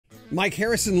Mike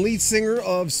Harrison, lead singer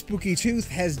of Spooky Tooth,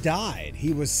 has died.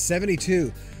 He was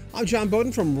 72. I'm John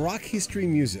Bowden from Rock History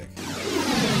Music.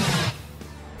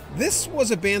 This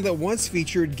was a band that once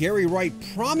featured Gary Wright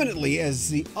prominently as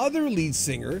the other lead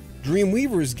singer,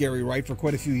 Dreamweaver's Gary Wright, for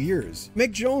quite a few years.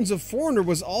 Mick Jones of Foreigner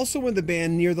was also in the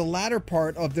band near the latter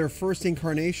part of their first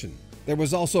incarnation. There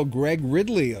was also Greg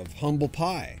Ridley of Humble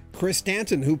Pie, Chris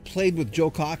Stainton, who played with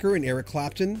Joe Cocker and Eric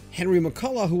Clapton, Henry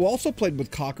McCullough, who also played with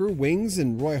Cocker, Wings,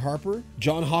 and Roy Harper,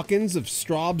 John Hawkins of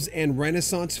Strawbs and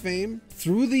Renaissance fame.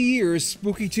 Through the years,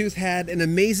 Spooky Tooth had an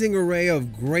amazing array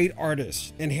of great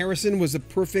artists, and Harrison was a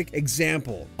perfect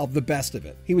example of the best of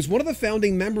it. He was one of the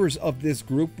founding members of this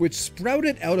group, which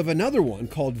sprouted out of another one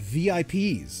called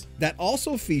V.I.P.s, that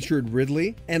also featured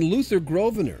Ridley and Luther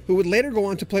Grosvenor, who would later go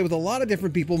on to play with a lot of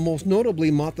different people, most notably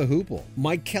Mott the Hoople.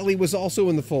 Mike Kellie was also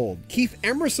in the fold. Keith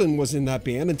Emerson was in that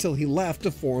band until he left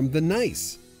to form The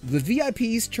Nice. The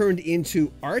V.I.P.s turned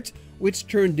into Art, which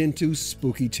turned into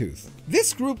Spooky Tooth.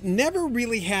 This group never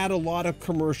really had a lot of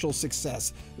commercial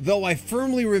success, though I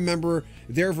firmly remember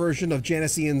their version of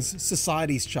Janis Ian's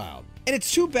Society's Child. And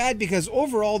it's too bad because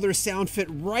overall their sound fit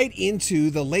right into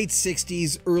the late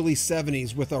 60s, early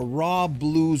 70s with a raw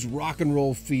blues rock and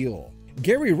roll feel.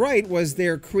 Gary Wright was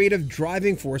their creative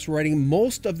driving force, writing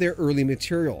most of their early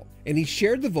material, and he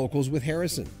shared the vocals with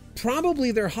Harrison.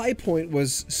 Probably their high point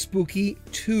was Spooky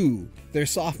 2, their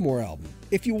sophomore album.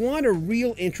 If you want a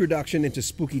real introduction into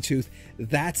Spooky Tooth,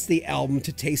 that's the album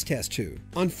to taste test to.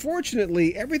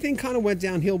 Unfortunately, everything kind of went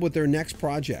downhill with their next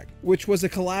project, which was a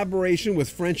collaboration with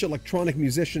French electronic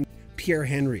musician Pierre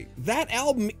Henry. That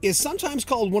album is sometimes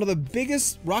called one of the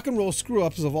biggest rock and roll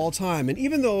screw-ups of all time, and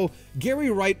even though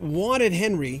Gary Wright wanted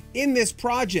Henry in this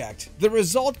project, the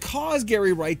result caused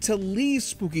Gary Wright to leave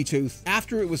Spooky Tooth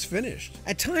after it was finished.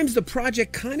 At times the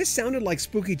project kind of sounded like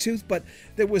Spooky Tooth, but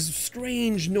there was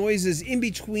strange noises in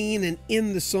between and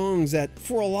in the songs that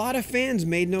for a lot of fans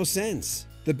made no sense.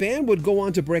 The band would go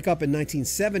on to break up in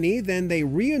 1970, then they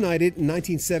reunited in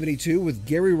 1972 with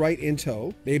Gary Wright in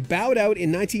tow. They bowed out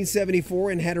in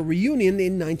 1974 and had a reunion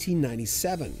in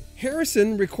 1997.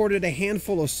 Harrison recorded a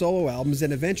handful of solo albums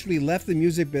and eventually left the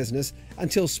music business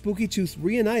until Spooky Tooth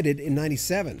reunited in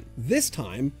 '97, this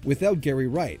time without Gary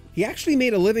Wright. He actually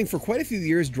made a living for quite a few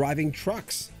years driving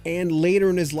trucks, and later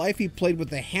in his life he played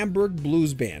with the Hamburg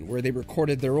Blues Band, where they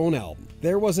recorded their own album.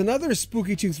 There was another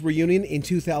Spooky Tooth reunion in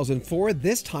 2004,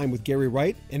 this time with Gary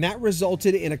Wright, and that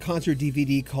resulted in a concert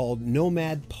DVD called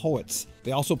Nomad Poets.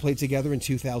 They also played together in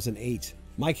 2008.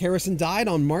 Mike Harrison died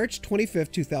on March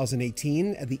 25,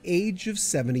 2018 at the age of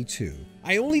 72.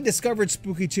 I only discovered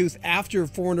Spooky Tooth after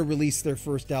Foreigner released their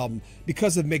first album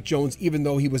because of Mick Jones, even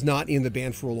though he was not in the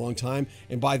band for a long time.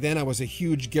 And by then I was a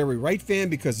huge Gary Wright fan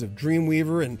because of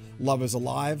Dreamweaver and Love Is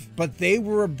Alive. But they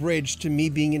were a bridge to me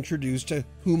being introduced to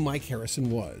who Mike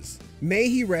Harrison was. May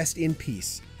he rest in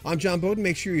peace. I'm John Bowden.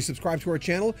 Make sure you subscribe to our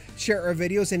channel, share our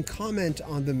videos, and comment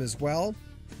on them as well.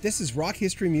 This is Rock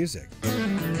History Music.